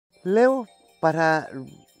Leo, para,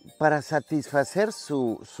 para satisfacer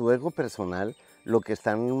su ego personal, lo que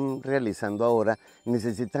están realizando ahora,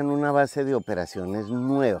 necesitan una base de operaciones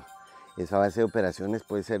nueva. Esa base de operaciones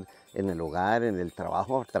puede ser en el hogar, en el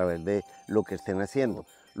trabajo, a través de lo que estén haciendo.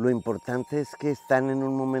 Lo importante es que están en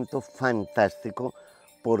un momento fantástico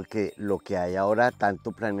porque lo que hay ahora,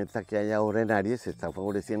 tanto planeta que hay ahora en Aries, está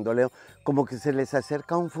favoreciendo a Leo, como que se les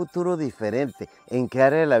acerca un futuro diferente. ¿En qué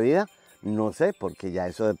área de la vida? No sé, porque ya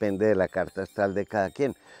eso depende de la carta astral de cada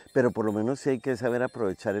quien, pero por lo menos sí hay que saber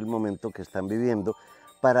aprovechar el momento que están viviendo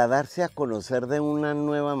para darse a conocer de una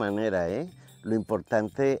nueva manera, ¿eh? Lo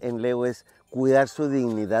importante en Leo es cuidar su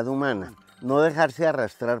dignidad humana, no dejarse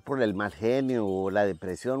arrastrar por el mal genio o la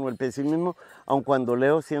depresión o el pesimismo, aun cuando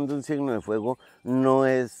Leo, siendo un signo de fuego, no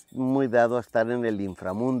es muy dado a estar en el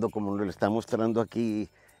inframundo, como lo está mostrando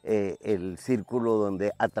aquí el círculo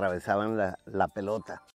donde atravesaban la pelota.